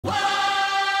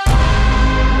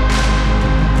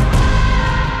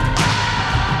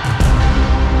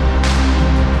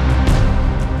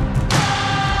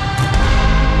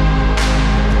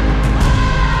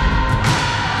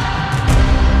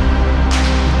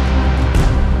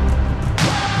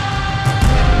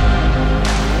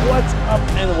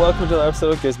welcome to another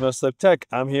episode of Gizmo Slip Tech.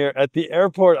 I'm here at the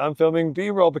airport. I'm filming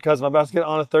B-roll because I'm about to get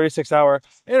on a 36-hour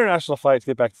international flight to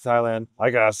get back to Thailand.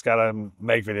 I just gotta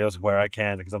make videos where I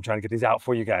can because I'm trying to get these out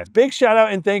for you guys. Big shout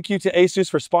out and thank you to Asus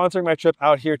for sponsoring my trip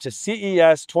out here to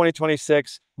CES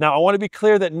 2026. Now, I want to be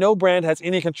clear that no brand has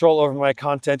any control over my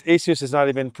content. Asus is not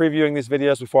even previewing these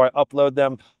videos before I upload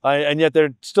them, and yet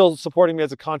they're still supporting me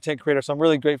as a content creator, so I'm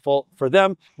really grateful for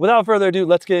them. Without further ado,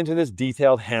 let's get into this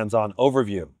detailed hands-on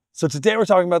overview. So today we're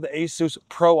talking about the Asus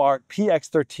ProArt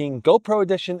PX13 GoPro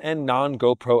Edition and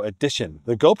non-GoPro Edition.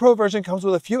 The GoPro version comes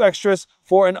with a few extras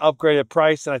for an upgraded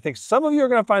price, and I think some of you are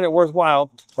going to find it worthwhile.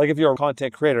 Like if you're a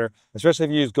content creator, especially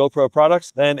if you use GoPro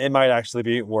products, then it might actually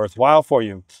be worthwhile for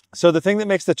you. So the thing that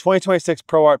makes the 2026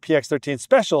 ProArt PX13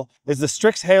 special is the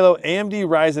Strix Halo AMD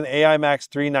Ryzen AI Max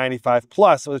 395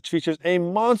 Plus, which features a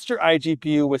monster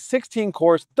iGPU with 16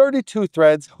 cores, 32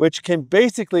 threads, which can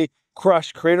basically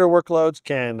crush creator workloads,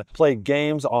 can play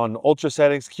games on ultra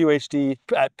settings, QHD,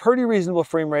 at pretty reasonable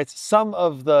frame rates. Some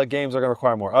of the games are going to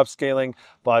require more upscaling,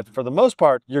 but for the most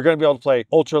part, you're going to be able to play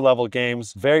ultra level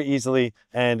games very easily,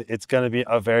 and it's going to be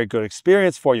a very good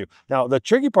experience for you. Now, the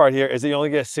tricky part here is that you only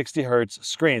get a 60 hertz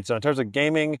screen. So in terms of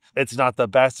gaming, it's not the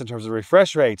best in terms of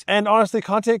refresh rate. And honestly,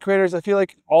 content creators, I feel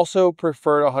like also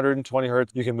prefer 120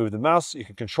 hertz. You can move the mouse, you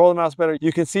can control the mouse better.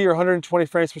 You can see your 120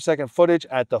 frames per second footage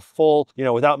at the full,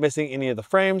 without missing any of the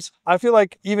frames. I feel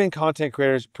like even content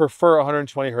creators prefer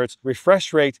 120 hertz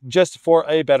refresh rate just for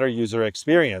a better user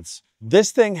experience.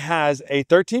 This thing has a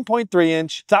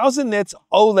 13.3-inch, 1000 nits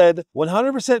OLED,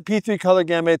 100% P3 color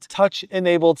gamut,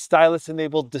 touch-enabled,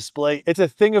 stylus-enabled display. It's a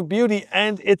thing of beauty,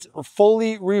 and it's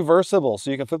fully reversible. So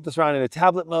you can flip this around into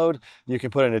tablet mode, you can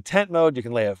put it into tent mode, you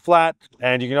can lay it flat,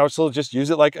 and you can also just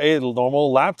use it like a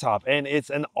normal laptop. And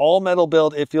it's an all-metal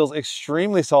build. It feels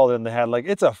extremely solid in the head, like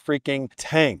it's a freaking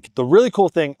tank. The really cool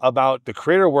thing about the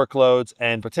creator workloads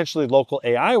and potentially local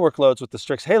AI workloads with the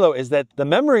Strix Halo is that the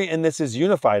memory in this is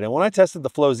unified. And when I tested the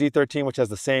Flow Z13, which has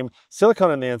the same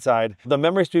silicone on the inside, the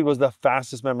memory speed was the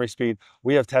fastest memory speed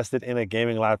we have tested in a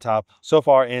gaming laptop so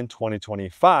far in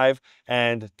 2025.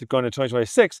 And going to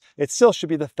 2026, it still should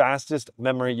be the fastest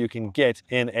memory you can get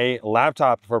in a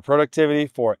laptop for productivity,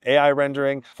 for AI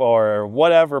rendering, for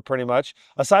whatever pretty much.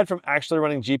 Aside from actually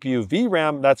running GPU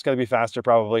VRAM, that's going to be faster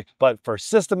probably. But for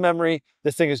system memory,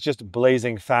 this thing is just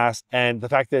blazing fast. And the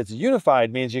fact that it's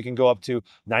unified means you can go up to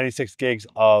 96 gigs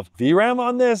of VRAM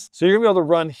on this. So you're gonna be able to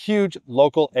run huge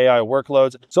local AI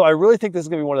workloads. So I really think this is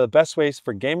gonna be one of the best ways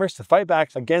for gamers to fight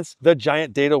back against the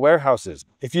giant data warehouses.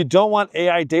 If you don't want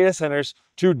AI data centers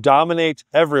to dominate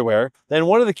everywhere, then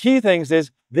one of the key things is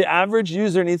the average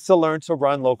user needs to learn to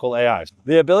run local AIs.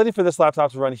 The ability for this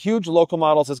laptop to run huge local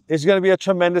models is going to be a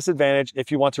tremendous advantage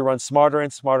if you want to run smarter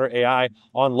and smarter AI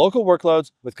on local workloads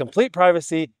with complete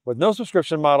privacy, with no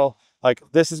subscription model. Like,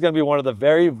 this is going to be one of the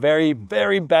very, very,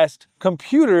 very best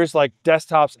computers, like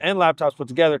desktops and laptops put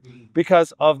together,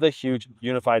 because of the huge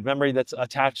unified memory that's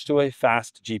attached to a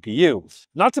fast GPU.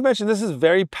 Not to mention, this is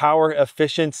very power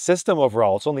efficient system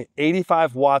overall. It's only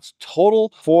 85 watts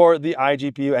total for the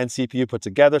iGPU and CPU put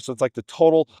together. So it's like the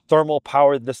total thermal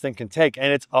power that this thing can take.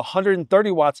 And it's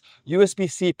 130 watts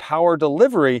USB-C power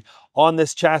delivery on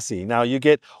this chassis. Now you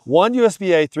get one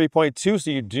USB-A 3.2, so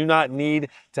you do not need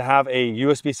to have a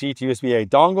USB-C to USB-A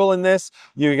dongle in this.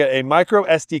 You get a micro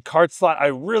SD card slot. I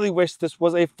really wish this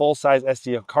was a full-size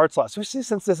SD card slot, especially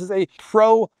since this is a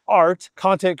ProArt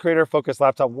content creator focused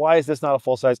laptop. Why is this not a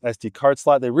full-size SD card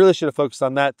slot? They really should have focused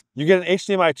on that. You get an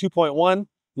HDMI 2.1.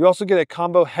 You also get a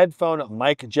combo headphone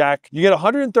mic jack. You get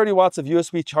 130 watts of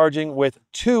USB charging with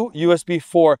 2 USB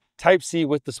 4 Type-C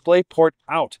with display port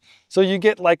out. So you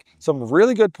get like some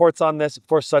really good ports on this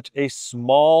for such a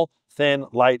small, thin,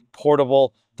 light,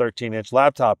 portable 13-inch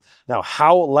laptop. Now,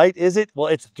 how light is it? Well,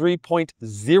 it's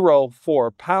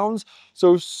 3.04 pounds,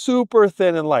 so super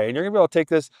thin and light. And you're gonna be able to take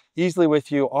this easily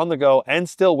with you on the go and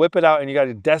still whip it out, and you got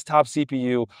a desktop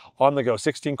CPU on the go,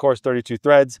 16 cores, 32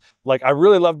 threads. Like, I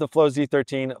really love the Flow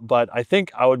Z13, but I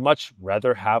think I would much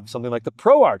rather have something like the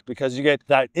ProArt, because you get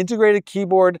that integrated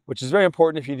keyboard, which is very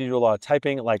important if you need to do a lot of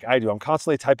typing like I do. I'm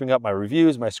constantly typing up my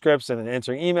reviews, my scripts, and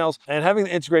answering emails, and having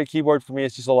the integrated keyboard for me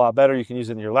is just a lot better. You can use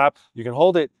it in your lap, you can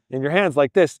hold it in your hands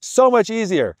like this, so much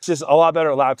easier. It's just a lot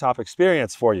better laptop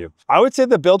experience for you. I would say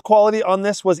the build quality on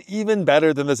this was even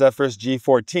better than the Zephyrus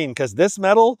G14, because this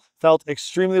metal felt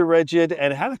extremely rigid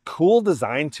and it had a cool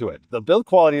design to it. The build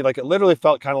quality, like, it literally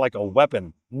felt kind of like a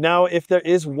weapon. Now, if there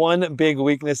is one big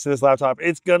weakness to this laptop,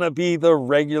 it's gonna be the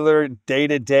regular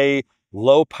day-to-day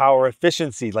low power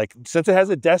efficiency. Like, since it has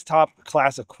a desktop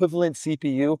class equivalent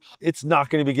CPU, it's not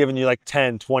going to be giving you like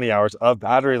 10, 20 hours of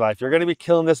battery life. You're going to be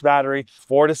killing this battery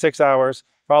 4 to 6 hours,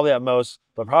 probably at most,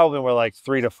 but probably more like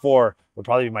 3 to 4 would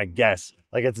probably be my guess.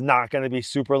 Like, it's not going to be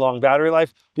super long battery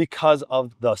life because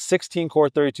of the 16 core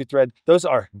 32 thread. Those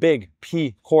are big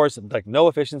P cores, like no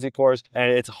efficiency cores,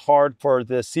 and it's hard for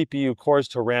the CPU cores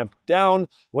to ramp down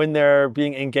when they're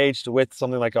being engaged with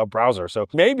something like a browser. So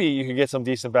maybe you can get some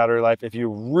decent battery life if you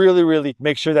really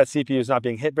make sure that CPU is not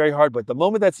being hit very hard. But the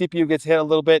moment that CPU gets hit a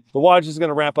little bit, the wattage is going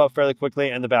to ramp up fairly quickly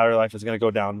and the battery life is going to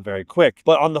go down very quick.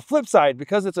 But on the flip side,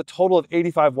 because it's a total of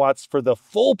 85 watts for the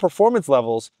full performance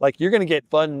levels, like, you're going to get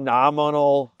phenomenal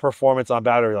performance on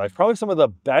battery life. Probably some of the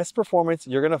best performance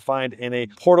you're going to find in a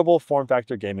portable form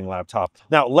factor gaming laptop.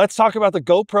 Now, let's talk about the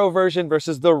GoPro version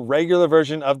versus the regular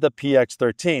version of the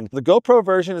PX13. The GoPro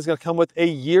version is going to come with a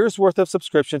year's worth of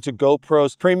subscription to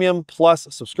GoPro's Premium Plus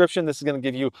subscription. This is going to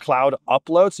give you cloud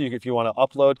upload. So if you want to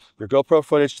upload your GoPro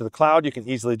footage to the cloud, you can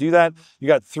easily do that. You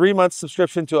got 3 months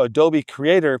subscription to Adobe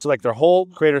Creator, so like their whole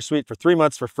Creator Suite for 3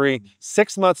 months for free,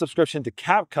 6 months subscription to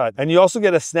CapCut, and you also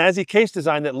get a snazzy case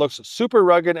design that looks super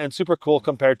rugged and super cool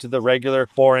compared to the regular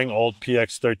boring old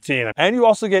PX13. And you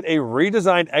also get a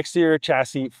redesigned exterior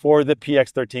chassis for the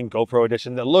PX13 GoPro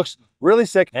edition that looks really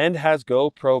sick and has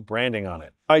GoPro branding on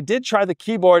it. I did try the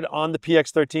keyboard on the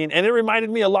PX13 and it reminded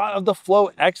me a lot of the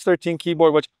Flow X13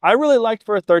 keyboard, which I really liked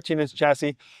for a 13-inch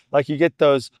chassis. Like, you get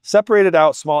those separated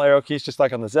out small arrow keys just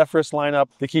like on the Zephyrus lineup.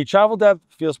 The key travel depth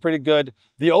feels pretty good.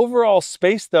 The overall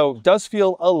space though does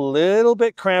feel a little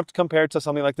bit cramped compared to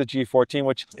something like the G14,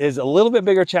 which is a little bit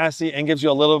bigger chassis and gives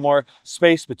you a little more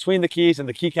space between the keys, and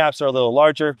the keycaps are a little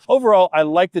larger. Overall, I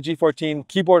like the G14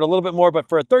 keyboard a little bit more, but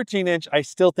for a 13-inch, I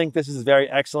still think this is very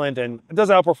excellent and it does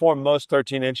outperform most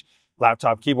 13-inch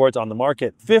laptop keyboards on the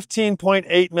market.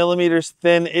 15.8 millimeters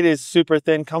thin. It is super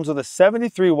thin. Comes with a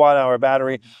 73 watt-hour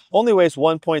battery. Only weighs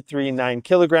 1.39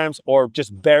 kilograms, or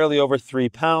just barely over 3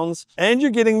 pounds. And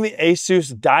you're getting the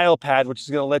Asus dial pad, which is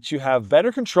going to let you have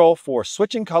better control for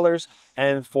switching colors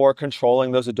and for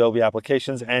controlling those Adobe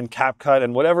applications and CapCut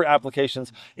and whatever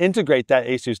applications integrate that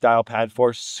Asus dial pad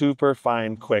for super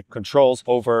fine, quick controls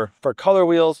for color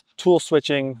wheels, tool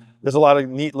switching. There's a lot of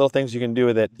neat little things you can do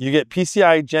with it. You get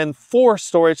PCI Gen 4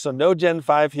 storage, so no Gen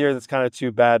 5 here. That's kind of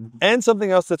too bad. And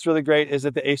something else that's really great is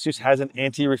that the Asus has an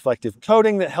anti-reflective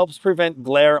coating that helps prevent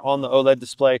glare on the OLED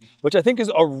display, which I think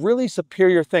is a really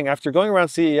superior thing. After going around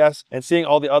CES and seeing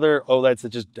all the other OLEDs that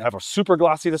just have a super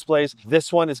glossy displays,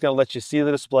 this one is going to let you see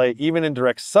the display even in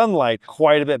direct sunlight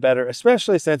quite a bit better,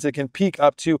 especially since it can peak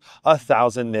up to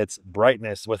 1000 nits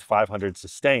brightness with 500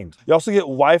 sustained. You also get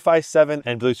Wi-Fi 7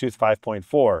 and Bluetooth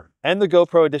 5.4. And the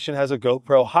GoPro edition has a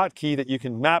GoPro hotkey that you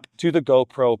can map to the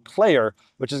GoPro player,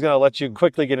 which is going to let you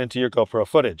quickly get into your GoPro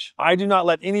footage. I do not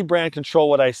let any brand control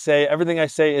what I say. Everything I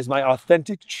say is my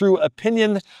authentic, true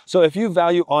opinion. So if you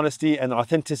value honesty and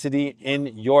authenticity in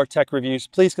your tech reviews,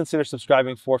 please consider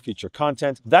subscribing for future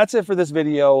content. That's it for this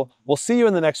video. We'll see you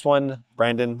in the next one.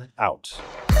 Brandon out.